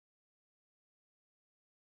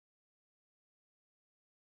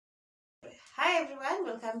Hi everyone,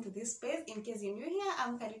 welcome to this space. In case you're new here,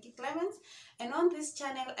 I'm Kariki Clements, and on this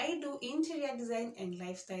channel I do interior design and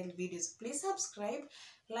lifestyle videos. Please subscribe,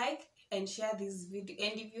 like and share this video,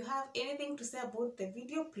 and if you have anything to say about the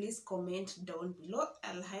video, please comment down below.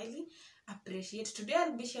 I'll highly appreciate. Today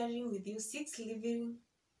I'll be sharing with you 6 living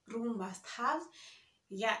room must-haves.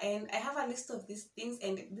 Yeah, and I have a list of these things,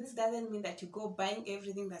 and this doesn't mean that you go buying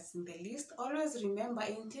everything that's in the list. Always remember,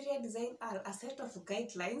 interior design are a set of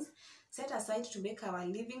guidelines set aside to make our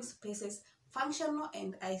living spaces functional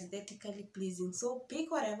and aesthetically pleasing. So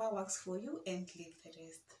pick whatever works for you and leave the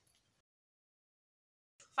rest.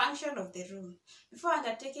 Function of the room. Before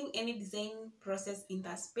undertaking any design process in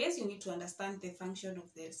that space, you need to understand the function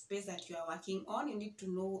of the space that you are working on. You need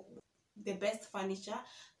to know the best furniture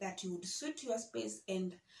that would suit your space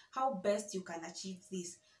and how best you can achieve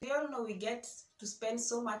this. We all know we get to spend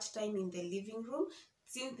so much time in the living room,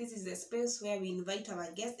 since this is a space where we invite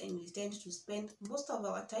our guests and we tend to spend most of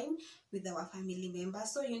our time with our family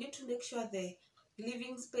members. So you need to make sure the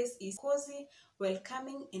living space is cozy,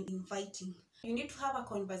 welcoming and inviting. You need to have a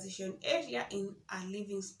conversation area in a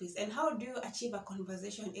living space. And how do you achieve a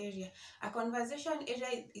conversation area? A conversation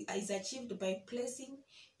area is achieved by placing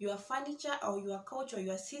your furniture or your couch or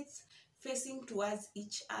your seats facing towards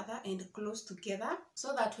each other and close together,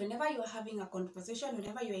 so that whenever you're having a conversation,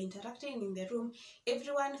 whenever you're interacting in the room,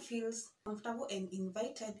 everyone feels comfortable and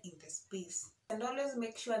invited in the space. And always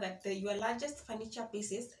make sure that your largest furniture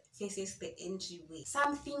pieces faces the entryway.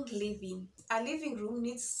 Something living. A living room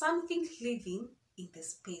needs something living in the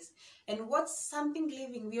space. And what's something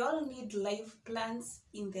living? We all need live plants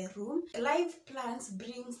in the room. Live plants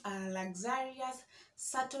brings a luxurious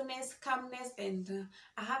subtleness, calmness and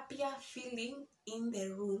a happier feeling in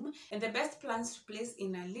the room. And the best plants to place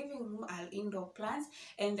in a living room are indoor plants,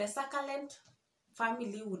 and the succulent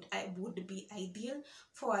family would be ideal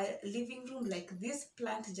for a living room like this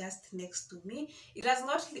plant just next to me. It does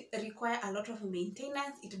not require a lot of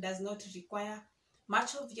maintenance. It does not require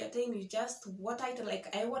much of your time. You just water it.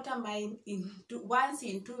 Like I water mine once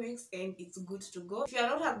in 2 weeks and it's good to go. If you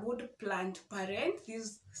are not a good plant parent,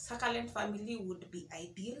 this succulent family would be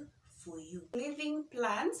ideal for you. Living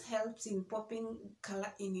plants helps in popping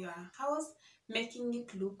color in your house, making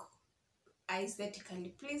it look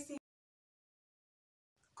aesthetically pleasing.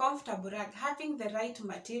 Comfortable rug. Having the right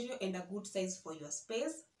material and a good size for your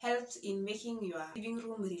space helps in making your living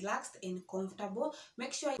room relaxed and comfortable.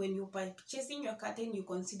 Make sure when you're purchasing your curtain, you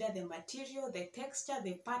consider the material, the texture,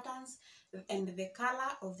 the patterns, and the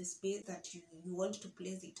color of the space that you want to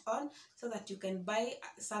place it on, so that you can buy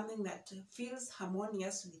something that feels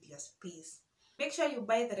harmonious with your space. Make sure you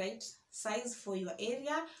buy the right size for your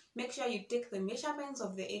area. Make sure you take the measurements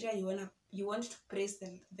of the area you want to place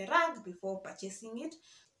the rug before purchasing it,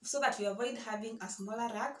 so that you avoid having a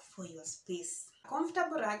smaller rug for your space. A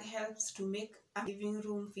comfortable rug helps to make a living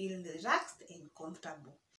room feel relaxed and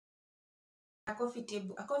comfortable. A coffee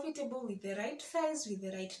table. A coffee table with the right size, with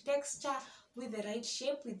the right texture, with the right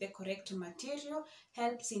shape, with the correct material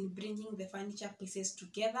helps in bringing the furniture pieces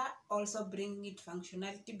together, also bringing it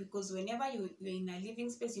functionality, because whenever you're in a living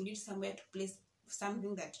space, you need somewhere to place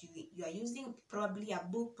something that you are using, probably a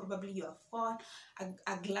book, probably your phone,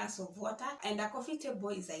 a glass of water, and a coffee table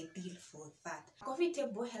is ideal for that. A coffee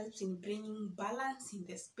table helps in bringing balance in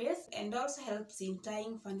the space and also helps in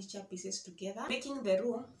tying furniture pieces together, making the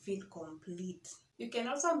room feel complete. You can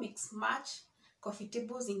also mix match coffee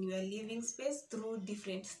tables in your living space through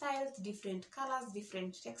different styles, different colors,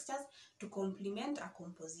 different textures to complement a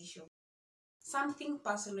composition. Something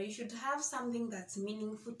personal. You should have something that's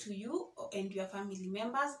meaningful to you and your family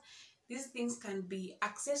members. These things can be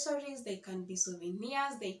accessories, they can be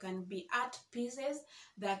souvenirs, they can be art pieces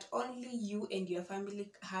that only you and your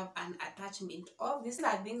family have an attachment of. These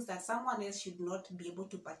are things that someone else should not be able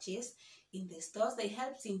to purchase in the stores. They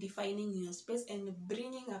help in defining your space and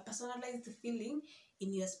bringing a personalized feeling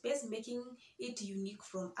in your space, making it unique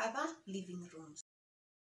from other living rooms.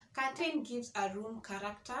 Curtain gives a room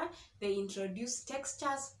character. They introduce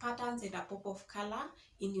textures, patterns, and a pop of color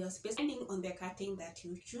in your space, depending on the curtain that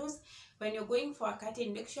you choose. When you're going for a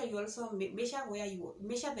curtain, make sure you also measure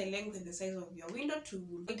the length and the size of your window to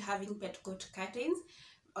avoid having petticoat curtains,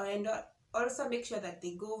 and also make sure that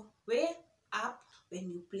they go way up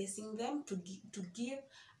when you're placing them to give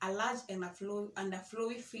a large and a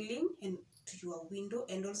flowy feeling to your window,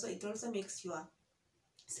 and also it also makes your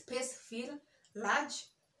space feel large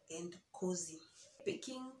and cozy.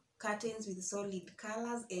 Picking curtains with solid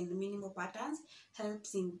colors and minimal patterns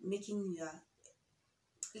helps in making your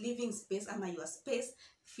living space your space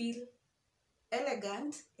feel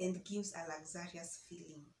elegant and gives a luxurious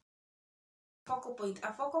feeling. Focal point.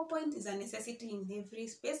 A focal point is a necessity in every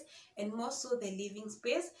space, and more so the living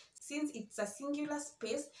space, since it's a singular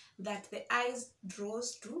space that the eyes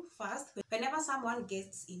draws to first. Whenever someone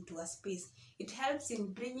gets into a space, it helps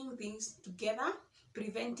in bringing things together,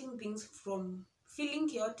 preventing things from feeling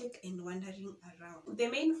chaotic and wandering around. The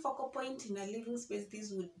main focal point in a living space,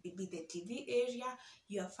 this would be the TV area,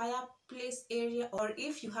 your fireplace area, or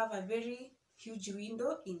if you have a very huge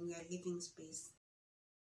window in your living space.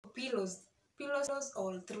 Pillows. Pillows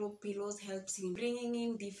or throw pillows helps in bringing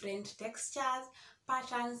in different textures,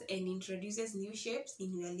 patterns, and introduces new shapes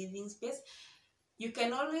in your living space. You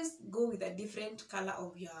can always go with a different color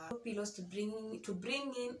of your pillows to bring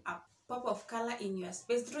in a pop of color in your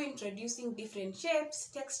space through introducing different shapes,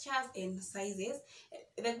 textures, and sizes.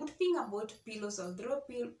 The good thing about pillows or throw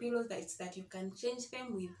pillows is that you can change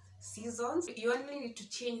them with seasons. You only need to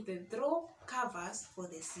change the throw covers for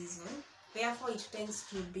the season. Therefore, it tends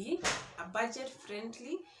to be a budget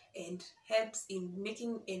friendly and helps in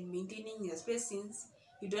making and maintaining your space, since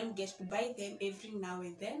you don't get to buy them every now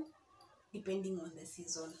and then depending on the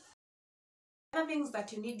season. Other things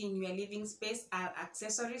that you need in your living space are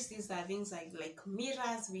accessories. These are things like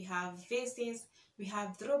mirrors, we have vases, we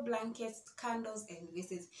have throw blankets, candles, and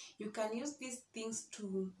vases. You can use these things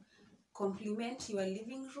to complement your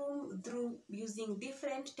living room through using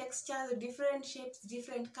different textures, different shapes,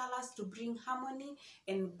 different colors to bring harmony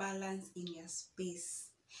and balance in your space.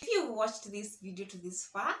 If you watched this video to this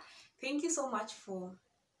far, thank you so much for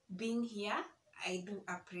being here. I do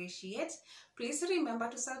appreciate. Please remember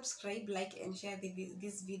to subscribe, like, and share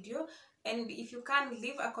this video. And if you can,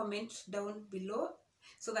 leave a comment down below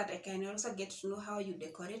so that I can also get to know how you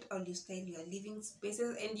decorate or you style your living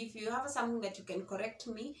spaces. And if you have something that you can correct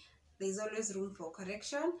me, there's always room for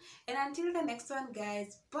correction. And until the next one,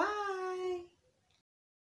 guys, bye.